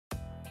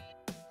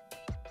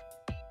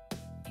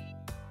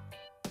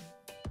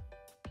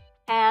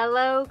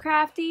Hello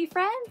crafty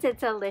friends,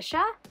 it's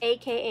Alicia,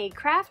 aka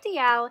Crafty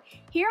Owl,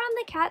 here on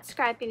the Kat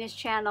Scrappiness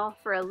channel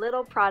for a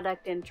little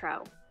product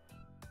intro.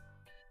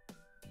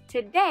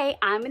 Today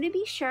I'm going to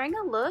be sharing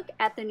a look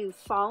at the new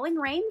Falling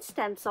Rain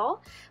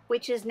stencil,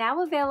 which is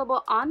now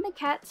available on the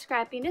Kat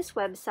Scrappiness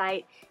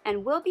website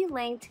and will be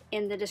linked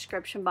in the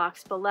description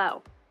box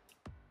below.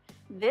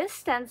 This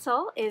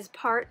stencil is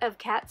part of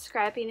Kat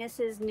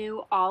Scrappiness's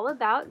new All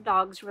About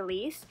Dogs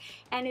release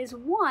and is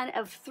one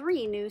of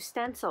 3 new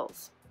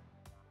stencils.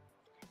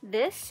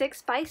 This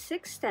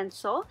 6x6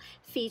 stencil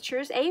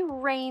features a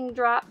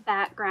raindrop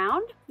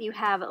background. You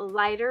have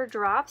lighter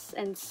drops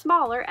and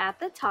smaller at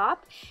the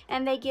top,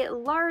 and they get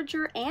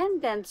larger and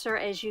denser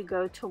as you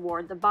go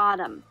toward the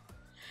bottom.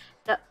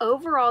 The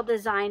overall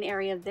design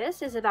area of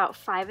this is about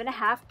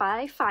 5.5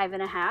 by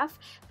 5.5,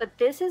 but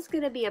this is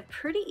going to be a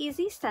pretty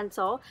easy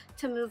stencil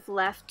to move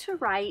left to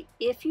right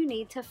if you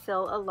need to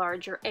fill a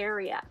larger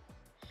area.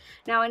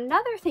 Now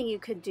another thing you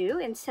could do,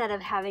 instead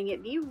of having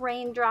it be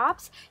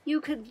raindrops,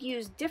 you could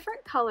use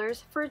different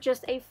colors for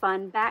just a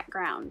fun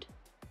background.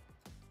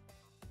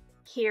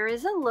 Here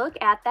is a look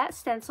at that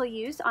stencil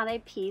used on a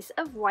piece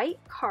of white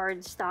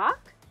cardstock.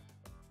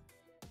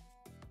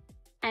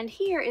 And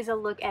here is a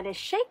look at a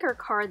shaker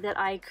card that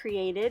I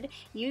created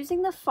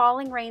using the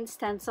Falling Rain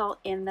stencil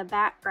in the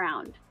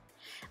background.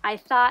 I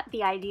thought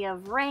the idea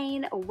of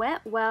rain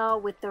went well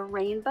with the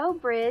Rainbow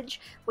Bridge,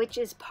 which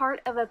is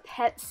part of a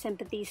Pet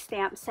Sympathy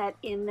stamp set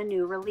in the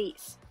new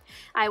release.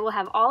 I will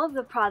have all of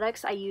the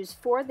products I use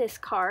for this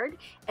card,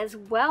 as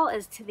well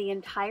as to the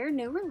entire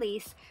new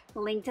release,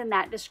 linked in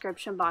that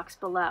description box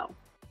below.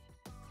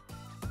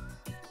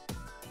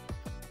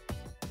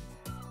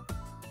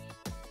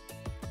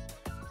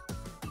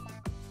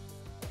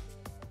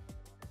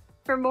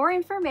 For more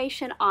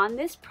information on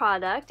this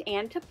product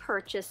and to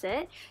purchase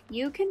it,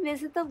 you can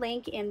visit the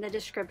link in the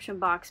description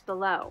box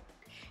below.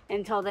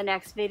 Until the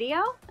next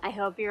video, I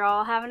hope you're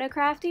all having a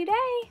crafty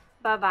day.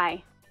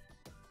 Bye-bye.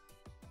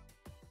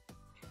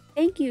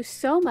 Thank you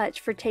so much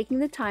for taking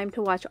the time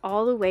to watch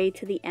all the way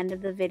to the end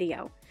of the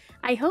video.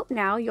 I hope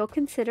now you'll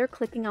consider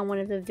clicking on one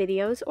of the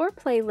videos or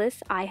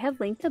playlists I have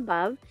linked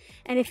above,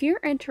 and if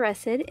you're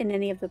interested in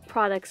any of the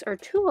products or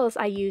tools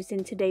I used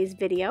in today's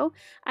video,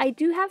 I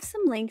do have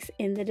some links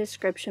in the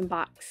description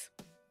box.